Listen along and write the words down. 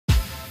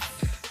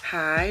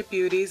Hi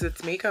beauties,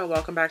 it's Mika.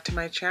 Welcome back to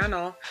my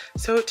channel.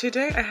 So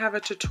today I have a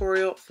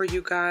tutorial for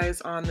you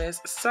guys on this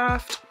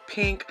soft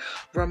pink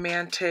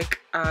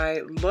romantic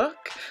eye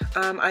look.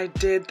 I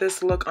did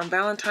this look on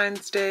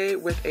Valentine's Day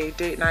with a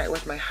date night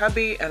with my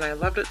hubby and I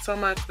loved it so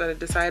much that I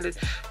decided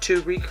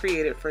to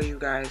recreate it for you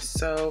guys.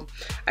 So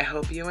I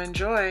hope you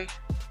enjoy.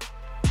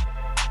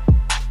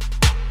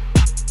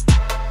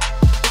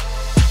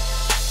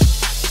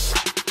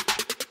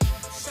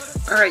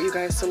 Alright you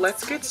guys, so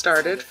let's get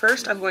started.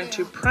 First I'm going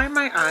to prime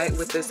my eye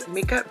with this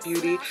Meka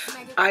Beauty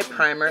eye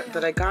primer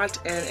that I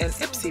got in an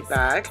Ipsy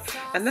bag.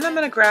 And then I'm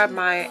going to grab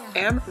my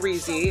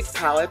Amrezy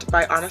palette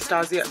by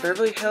Anastasia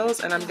Beverly Hills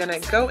and I'm going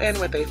to go in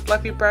with a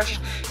fluffy brush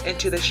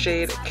into the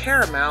shade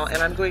Caramel and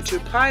I'm going to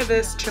apply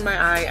this to my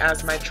eye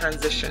as my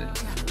transition.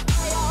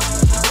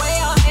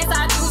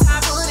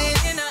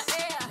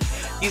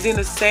 Using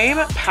the same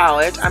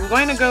palette, I'm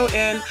going to go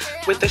in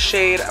with the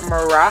shade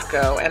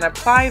Morocco and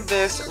apply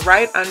this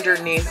right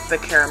underneath the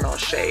caramel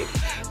shade.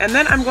 And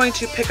then I'm going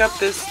to pick up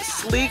this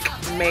Sleek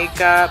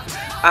Makeup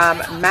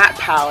matte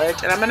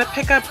palette and I'm going to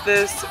pick up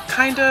this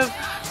kind of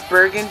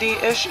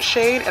burgundy-ish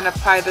shade and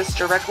apply this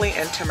directly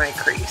into my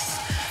crease.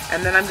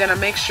 And then I'm going to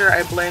make sure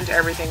I blend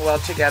everything well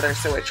together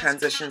so it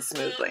transitions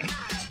smoothly.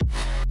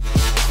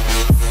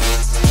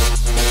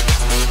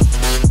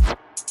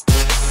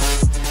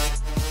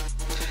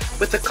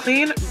 With a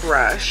clean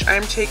brush,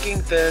 I'm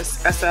taking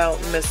this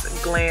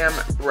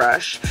SLmissglam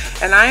brush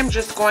and I'm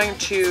just going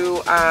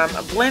to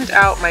blend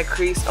out my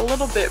crease a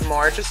little bit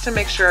more just to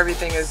make sure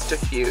everything is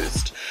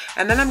diffused.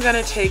 And then I'm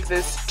going to take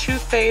this Too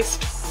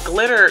Faced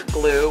glitter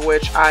glue,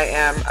 which I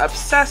am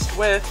obsessed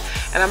with,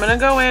 and I'm going to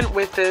go in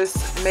with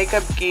this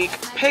Makeup Geek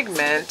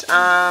Pigment.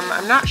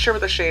 I'm not sure what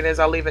the shade is,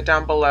 I'll leave it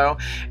down below.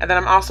 And then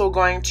I'm also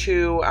going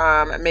to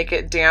make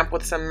it damp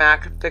with some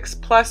MAC Fix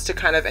Plus to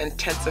kind of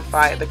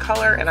intensify the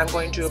color, and I'm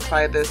going to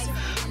apply this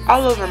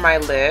all over my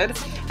lid.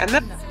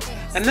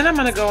 And then I'm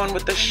going to go in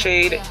with the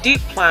shade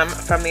Deep Plum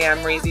from the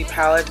Amrezy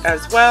palette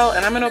as well,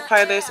 and I'm going to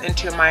apply this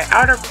into my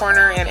outer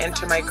corner and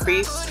into my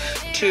crease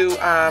to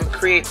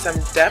create some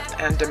depth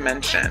and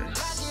dimension.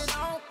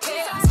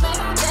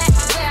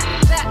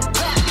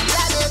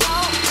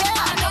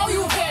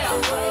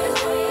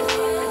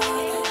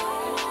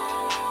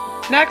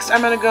 Next,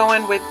 I'm going to go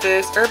in with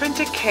this Urban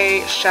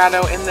Decay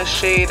shadow in the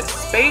shade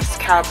Space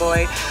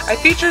Cowboy. I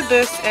featured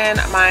this in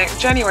my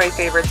January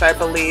favorites, I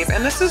believe,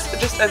 and this is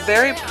just a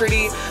very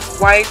pretty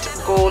white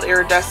gold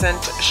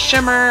iridescent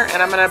shimmer,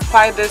 and I'm going to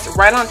apply this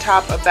right on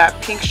top of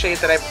that pink shade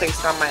that I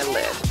placed on my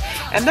lid.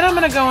 And then I'm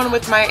going to go in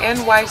with my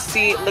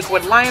NYC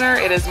liquid liner.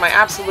 It is my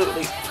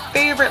absolutely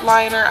favorite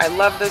liner. I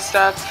love this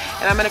stuff,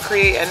 and I'm going to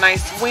create a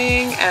nice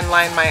wing and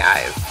line my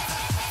eyes.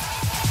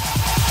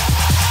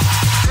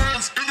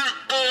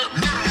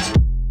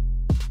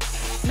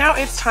 Now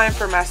it's time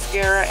for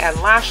mascara and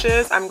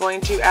lashes. I'm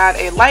going to add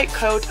a light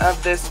coat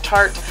of this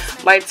Tarte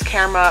Lights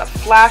Camera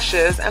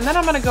Flashes, and then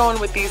I'm going to go in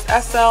with these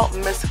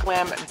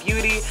SLmissglam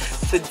Beauty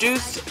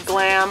Seduced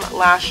Glam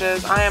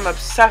lashes. I am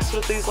obsessed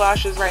with these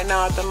lashes right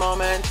now at the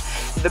moment.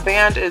 The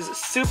band is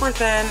super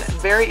thin,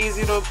 very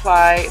easy to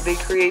apply. They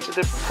create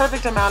the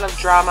perfect amount of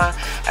drama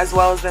as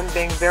well as them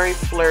being very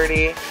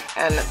flirty,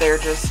 and they're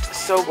just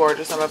so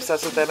gorgeous. I'm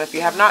obsessed with them. If you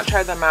have not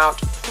tried them out,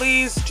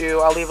 please do.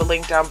 I'll leave a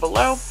link down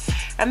below.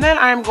 And then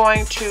I'm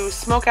going to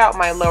smoke out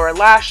my lower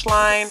lash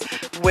line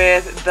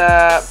with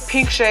the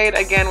pink shade,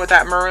 again with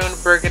that maroon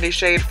burgundy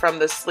shade from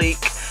the Sleek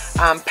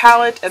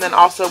palette, and then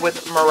also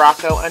with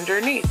Morocco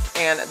underneath.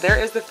 And there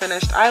is the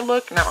finished eye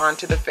look. Now on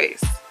to the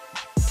face.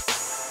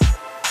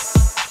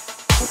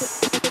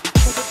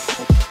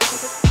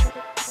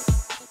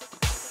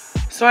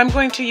 So I'm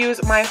going to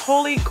use my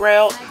Holy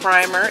Grail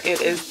primer.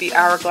 It is the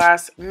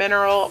Hourglass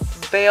Mineral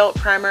Veil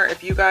Primer.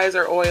 If you guys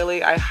are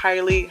oily, I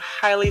highly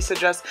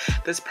suggest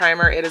this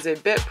primer. It is a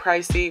bit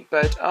pricey,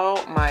 but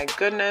oh my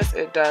goodness,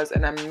 it does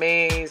an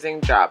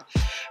amazing job.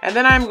 And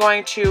then I'm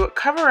going to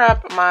cover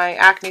up my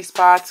acne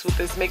spots with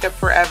this Makeup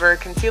Forever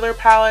concealer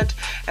palette.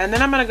 And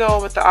then I'm going to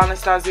go with the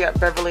Anastasia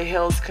Beverly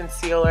Hills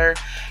concealer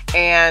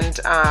and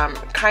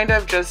kind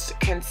of just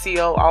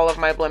conceal all of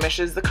my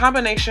blemishes. The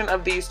combination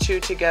of these two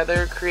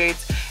together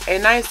creates a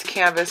nice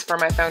canvas for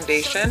my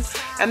foundation.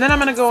 And then I'm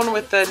going to go in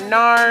with the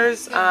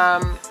Nars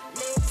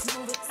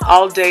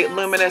All Day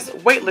Luminous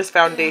Weightless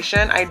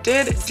Foundation. I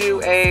did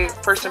do a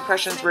first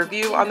impressions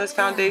review on this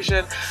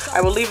foundation.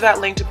 I will leave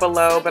that linked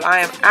below, but I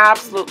am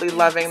absolutely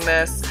loving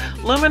this.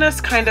 Luminous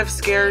kind of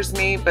scares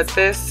me, but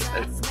this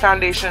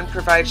foundation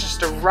provides just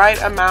the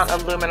right amount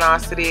of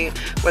luminosity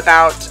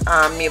without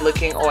me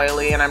looking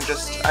oily, and I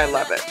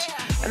love it.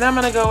 And then I'm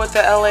going to go with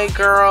the LA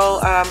Girl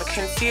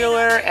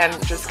concealer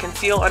and just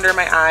conceal under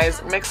my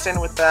eyes, mixed in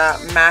with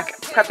the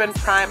MAC Prep and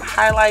Prime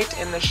highlight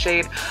in the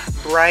shade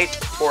Bright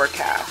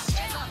Forecast.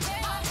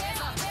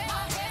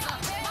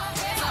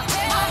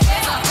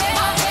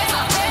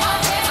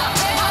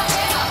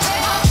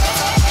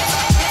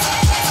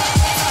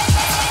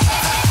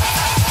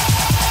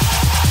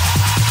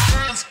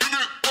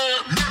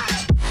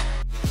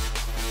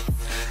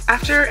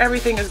 after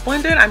everything is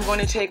blended, I'm going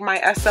to take my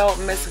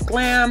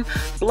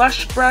SLmissglam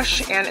blush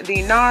brush and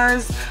the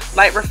Nars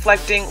Light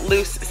Reflecting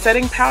Loose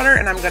Setting Powder,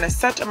 and I'm going to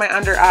set my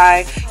under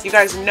eye. You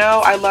guys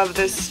know I love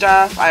this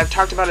stuff. I've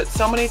talked about it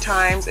so many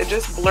times. It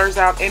just blurs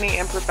out any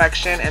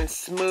imperfection and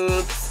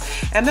smooths.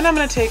 And then I'm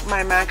going to take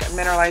my MAC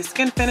Mineralize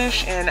Skin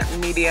Finish in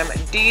medium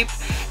deep,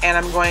 and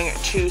I'm going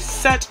to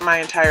set my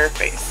entire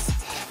face.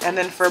 And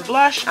then for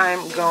blush,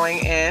 I'm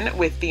going in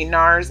with the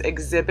Nars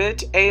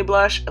Exhibit A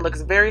blush. It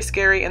looks very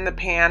scary in the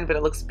pan, but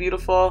it looks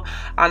beautiful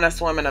on us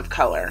women of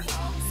color.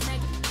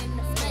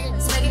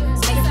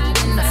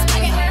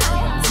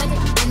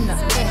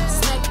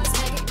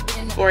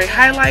 For a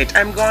highlight,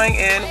 I'm going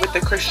in with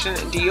the Christian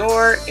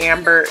Dior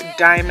Amber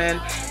Diamond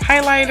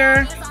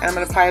highlighter, and I'm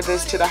going to apply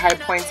this to the high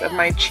points of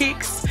my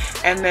cheeks.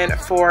 And then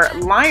for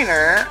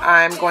liner,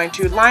 I'm going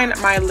to line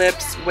my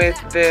lips with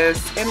this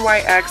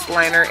NYX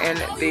liner in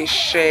the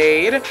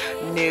shade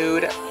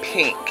Nude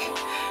Pink.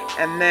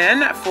 And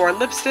then for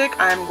lipstick,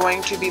 I'm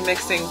going to be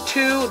mixing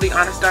two the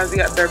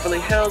Anastasia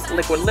Beverly Hills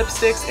liquid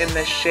lipsticks in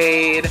the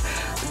shade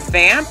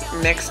Vamp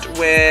mixed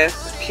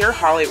with Pure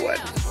Hollywood.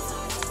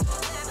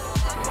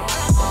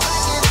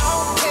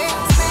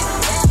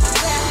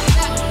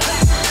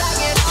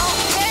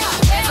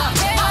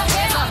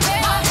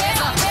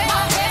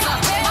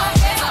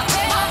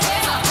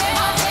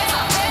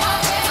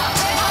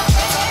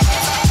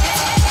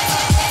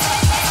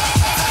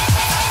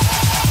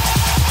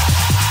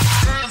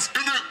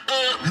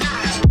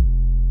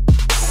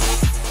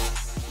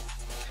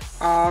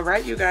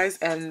 Alright you guys,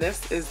 and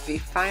this is the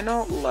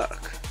final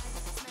look.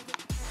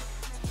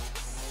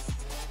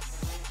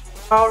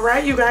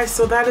 Alright you guys,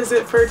 so that is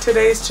it for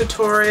today's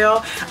tutorial.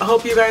 I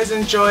hope you guys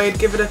enjoyed.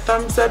 Give it a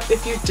thumbs up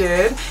if you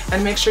did,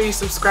 and make sure you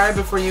subscribe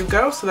before you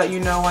go so that you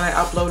know when I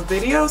upload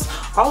videos.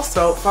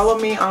 Also, follow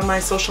me on my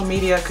social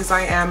media because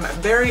I am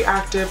very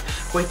active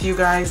with you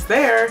guys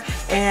there.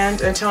 And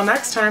until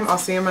next time, I'll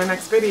see you in my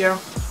next video.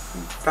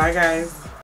 Bye guys.